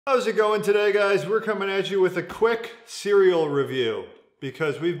How's it going today, guys? We're coming at you with a quick cereal review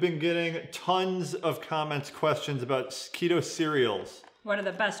because we've been getting tons of comments, questions about keto cereals. What are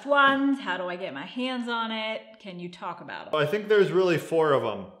the best ones? How do I get my hands on it? Can you talk about them? I think there's really 4 of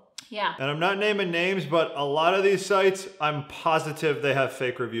them. Yeah. And I'm not naming names, but a lot of these sites, I'm positive they have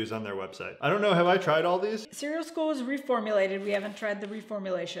fake reviews on their website. I don't know, have I tried all these? Cereal School is reformulated. We haven't tried the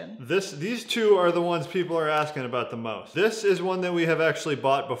reformulation. These 2 are the ones people are asking about the most. This is one that we have actually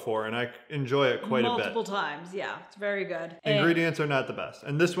bought before, and I enjoy it quite a bit. Multiple times, yeah. It's very good. Ingredients are not the best.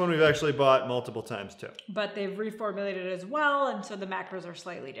 And this one we've actually bought multiple times too. But they've reformulated it as well, and so the macros are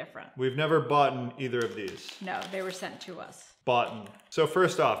slightly different. We've never bought either of these. No, they were sent to us. Bought. So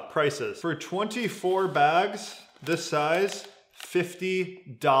first off, prices. For 24 bags, this size,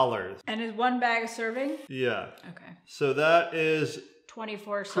 $50. And is one bag a serving? Yeah. Okay. So that is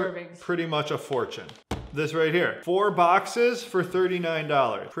 24 servings. Pretty much a fortune. This right here, 4 boxes for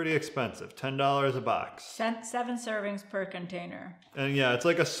 $39. Pretty expensive, $10 a box. 7 servings per container. And yeah, it's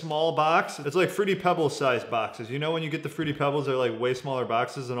like a small box. It's like Fruity Pebbles size boxes. You know when you get the Fruity Pebbles, they're like way smaller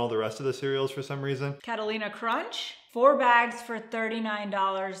boxes than all the rest of the cereals for some reason? Catalina Crunch. 4 bags for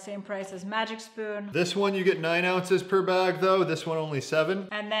 $39, same price as Magic Spoon. This one you get 9 ounces per bag though, this one only 7.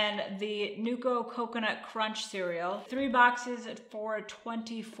 And then the Nuco Coconut Crunch cereal, 3 boxes for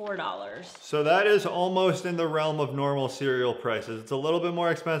 $24. So that is almost in the realm of normal cereal prices. It's a little bit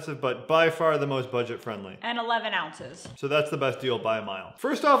more expensive, but by far the most budget friendly. And 11 ounces. So that's the best deal by a mile.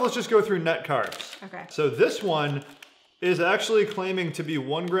 First off, let's just go through net carbs. Okay. So this one is actually claiming to be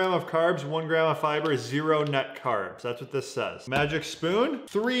 1 gram of carbs, 1 gram of fiber, 0 net carbs. That's what this says. Magic Spoon,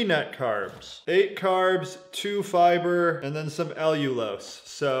 3 net carbs, 8 carbs, 2 fiber, and then some allulose.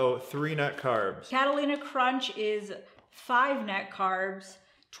 So 3 net carbs. Catalina Crunch is 5 net carbs,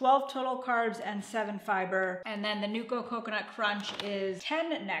 12 total carbs, and 7 fiber. And then the Nuco Coconut Crunch is 10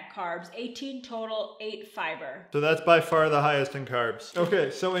 net carbs, 18 total, 8 fiber. So that's by far the highest in carbs. Okay,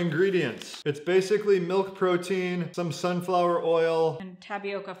 so ingredients. It's basically milk protein, some sunflower oil, and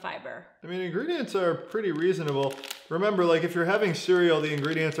tapioca fiber. I mean, ingredients are pretty reasonable. Remember, like if you're having cereal, the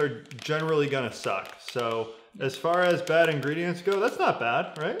ingredients are generally gonna suck. So as far as bad ingredients go, that's not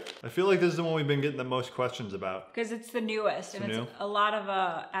bad, right? I feel like this is the one we've been getting the most questions about. Because it's the newest, and it's a lot of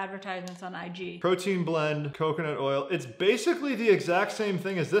advertisements on IG. Protein blend, coconut oil. It's basically the exact same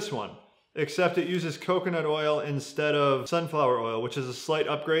thing as this one, except it uses coconut oil instead of sunflower oil, which is a slight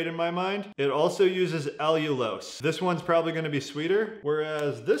upgrade in my mind. It also uses allulose. This one's probably gonna be sweeter,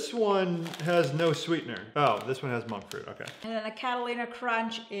 whereas this one has no sweetener. Oh, this one has monk fruit, okay. And then the Catalina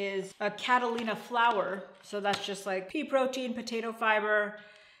Crunch is a Catalina flour. So that's just like pea protein, potato fiber,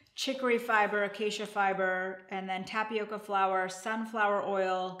 chicory fiber, acacia fiber, and then tapioca flour, sunflower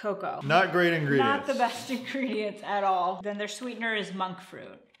oil, cocoa. Not great ingredients. Not the best ingredients at all. Then their sweetener is monk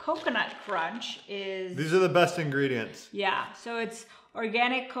fruit. Coconut Crunch is... These are the best ingredients. Yeah, so it's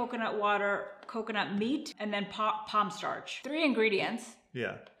organic coconut water, coconut meat, and then palm starch. 3 ingredients.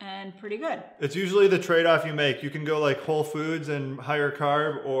 Yeah. And pretty good. It's usually the trade-off you make. You can go like Whole Foods and higher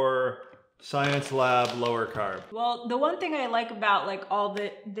carb, or Science Lab lower carb. Well, the one thing I like about like all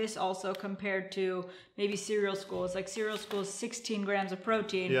this also compared to maybe Cereal School is like Cereal School is 16 grams of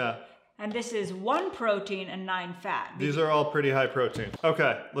protein. Yeah. And this is 1 protein and 9 fat. These are all pretty high protein.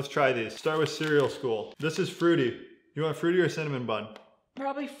 Okay, let's try these. Start with Cereal School. This is fruity. You want fruity or cinnamon bun?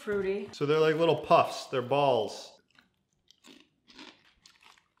 Probably fruity. So they're like little puffs. They're balls.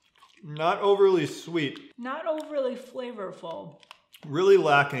 Not overly sweet. Not overly flavorful. Really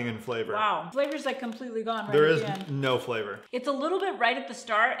lacking in flavor. Wow, flavor's like completely gone right There at is the end. no flavor. It's a little bit right at the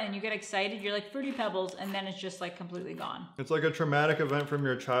start and you get excited, you're like Fruity Pebbles, and then it's just like completely gone. It's like a traumatic event from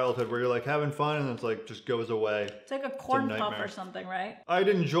your childhood where you're like having fun and it's like just goes away. It's like a corn puff or something, right? I'd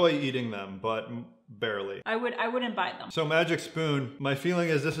enjoy eating them, but barely. I wouldn't buy them. So Magic Spoon, my feeling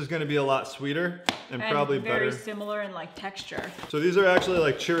is this is gonna be a lot sweeter and probably very better. Similar in like texture. So these are actually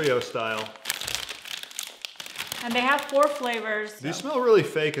like Cheerio style. And they have 4 flavors. These smell really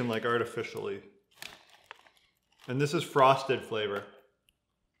fake and like artificially. And this is frosted flavor.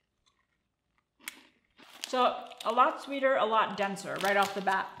 So a lot sweeter, a lot denser right off the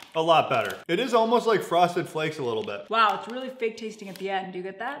bat. A lot better. It is almost like Frosted Flakes a little bit. Wow, it's really fake tasting at the end. Do you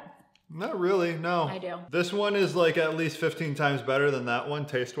get that? Not really, no. I do. This one is like at least 15 times better than that one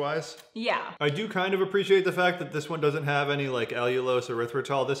taste-wise. Yeah. I do kind of appreciate the fact that this one doesn't have any like allulose or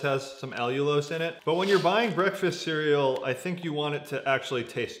erythritol. This has some allulose in it. But when you're buying breakfast cereal, I think you want it to actually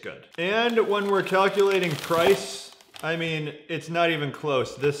taste good. And when we're calculating price, I mean, it's not even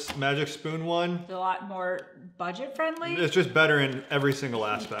close. This Magic Spoon one, It's a lot more budget friendly. it's just better in every single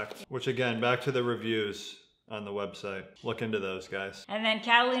aspect. Which again, back to the reviews. on the website. Look into those, guys. And then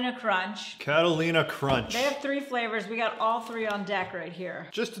Catalina Crunch. Catalina Crunch. They have 3 flavors. We got all 3 on deck right here.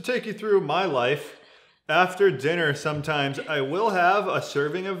 Just to take you through my life, after dinner sometimes I will have a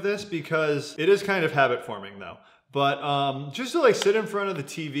serving of this because it is kind of habit forming though. But just to like sit in front of the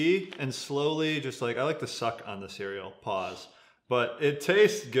TV and slowly just like, I like to suck on the cereal, pause. But it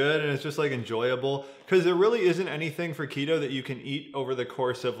tastes good and it's just like enjoyable because there really isn't anything for keto that you can eat over the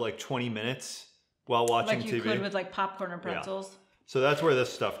course of like 20 minutes while watching TV. Like you could with like popcorn or pretzels. Yeah. So that's where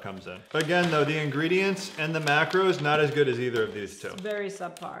this stuff comes in. Again though, the ingredients and the macros, not as good as either of these two. It's very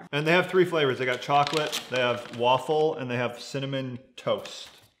subpar. And they have 3 flavors. They got chocolate, they have waffle, and they have cinnamon toast.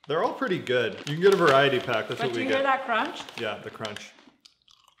 They're all pretty good. You can get a variety pack, that's what we get. But do you hear that crunch? Yeah, the crunch.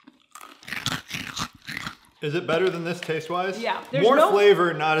 Is it better than this taste-wise? Yeah. More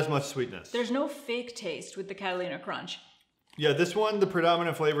flavor, not as much sweetness. There's no fake taste with the Catalina Crunch. Yeah, this one, the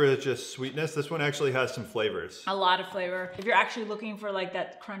predominant flavor is just sweetness. This one actually has some flavors. A lot of flavor. If you're actually looking for like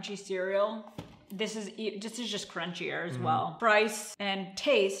that crunchy cereal, this is just crunchier as well. Price and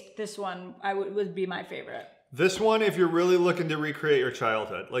taste, this one would be my favorite. This one, if you're really looking to recreate your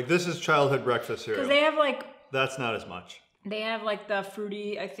childhood, like this is childhood breakfast cereal. Because they have like... That's not as much. They have like the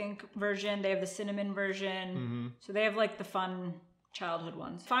fruity, I think, version. They have the cinnamon version. So they have like the fun childhood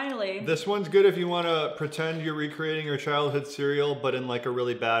ones. Finally. This one's good if you want to pretend you're recreating your childhood cereal, but in like a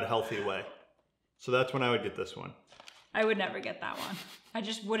really bad, healthy way. So that's when I would get this one. I would never get that one. I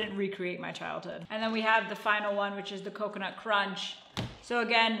just wouldn't recreate my childhood. And then we have the final one, which is the Coconut Crunch. So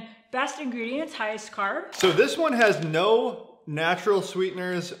again, best ingredients, highest carb. So this one has no natural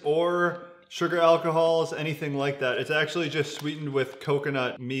sweeteners or sugar alcohols, anything like that. It's actually just sweetened with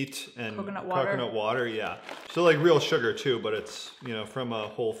coconut meat and coconut water, yeah. So like real sugar too, but it's, you know, from a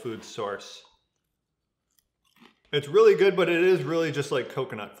whole food source. It's really good, but it is really just like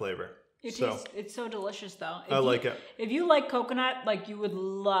coconut flavor. It's so delicious though. I like it. If you like coconut, like you would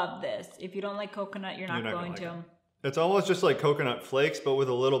love this. If you don't like coconut, you're not going to. It's almost just like coconut flakes, but with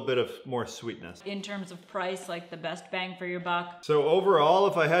a little bit of more sweetness. In terms of price, like the best bang for your buck. So overall,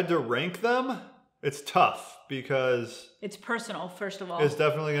 if I had to rank them, it's tough because... It's personal, first of all. It's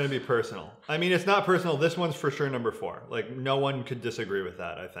definitely going to be personal. I mean, it's not personal. This one's for sure number 4. Like, no one could disagree with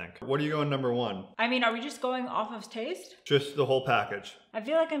that, I think. What are you going number 1? I mean, are we just going off of taste? Just the whole package. I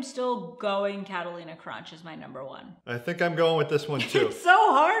feel like I'm still going Catalina Crunch as my number 1. I think I'm going with this one too. It's so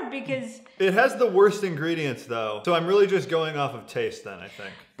hard because... It has the worst ingredients though. So I'm really just going off of taste then, I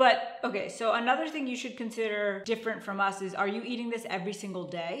think. But, okay, so another thing you should consider different from us is, are you eating this every single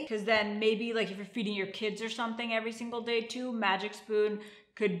day? Because then maybe like if you're feeding your kids or something every single day too, Magic Spoon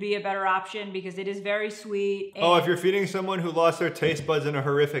could be a better option because it is very sweet. Oh, if you're feeding someone who lost their taste buds in a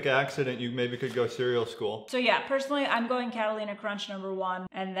horrific accident, you maybe could go cereal school. So yeah, personally, I'm going Catalina Crunch number 1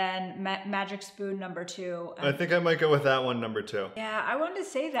 and then Magic Spoon number 2. I think I might go with that one number 2. Yeah, I wanted to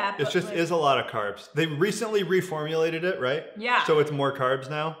say that, but it just is a lot of carbs. They recently reformulated it, right? Yeah. So it's more carbs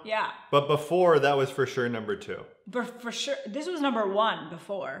now? Yeah. But before, that was for sure number 2. For sure, this was number 1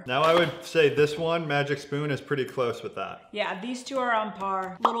 before. Now I would say this one, Magic Spoon, is pretty close with that. Yeah, these two are on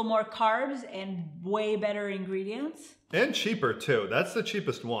par. A little more carbs and way better ingredients. And cheaper too. That's the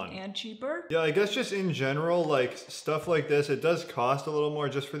cheapest one. And cheaper? Yeah, I guess just in general, like stuff like this, it does cost a little more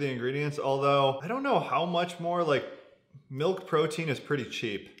just for the ingredients. Although, I don't know how much more, like milk protein is pretty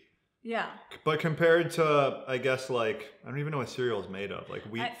cheap. Yeah. But compared to, I guess, like, I don't even know what cereal is made of. Like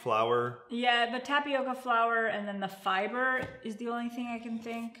wheat flour. Yeah, the tapioca flour and then the fiber is the only thing I can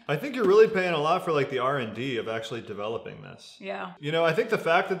think. I think you're really paying a lot for like the R&D of actually developing this. Yeah. You know, I think the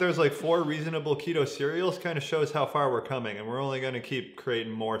fact that there's like 4 reasonable keto cereals kind of shows how far we're coming. And we're only going to keep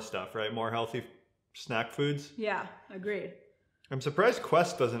creating more stuff, right? More healthy snack foods. Yeah, agreed. I'm surprised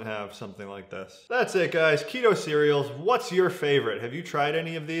Quest doesn't have something like this. That's it, guys. Keto cereals. What's your favorite? Have you tried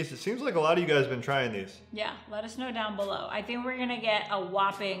any of these? It seems like a lot of you guys have been trying these. Yeah, let us know down below. I think we're gonna get a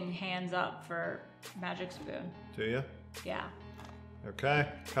whopping hands up for Magic Spoon. Do you? Yeah. Okay.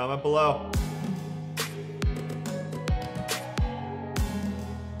 Comment below.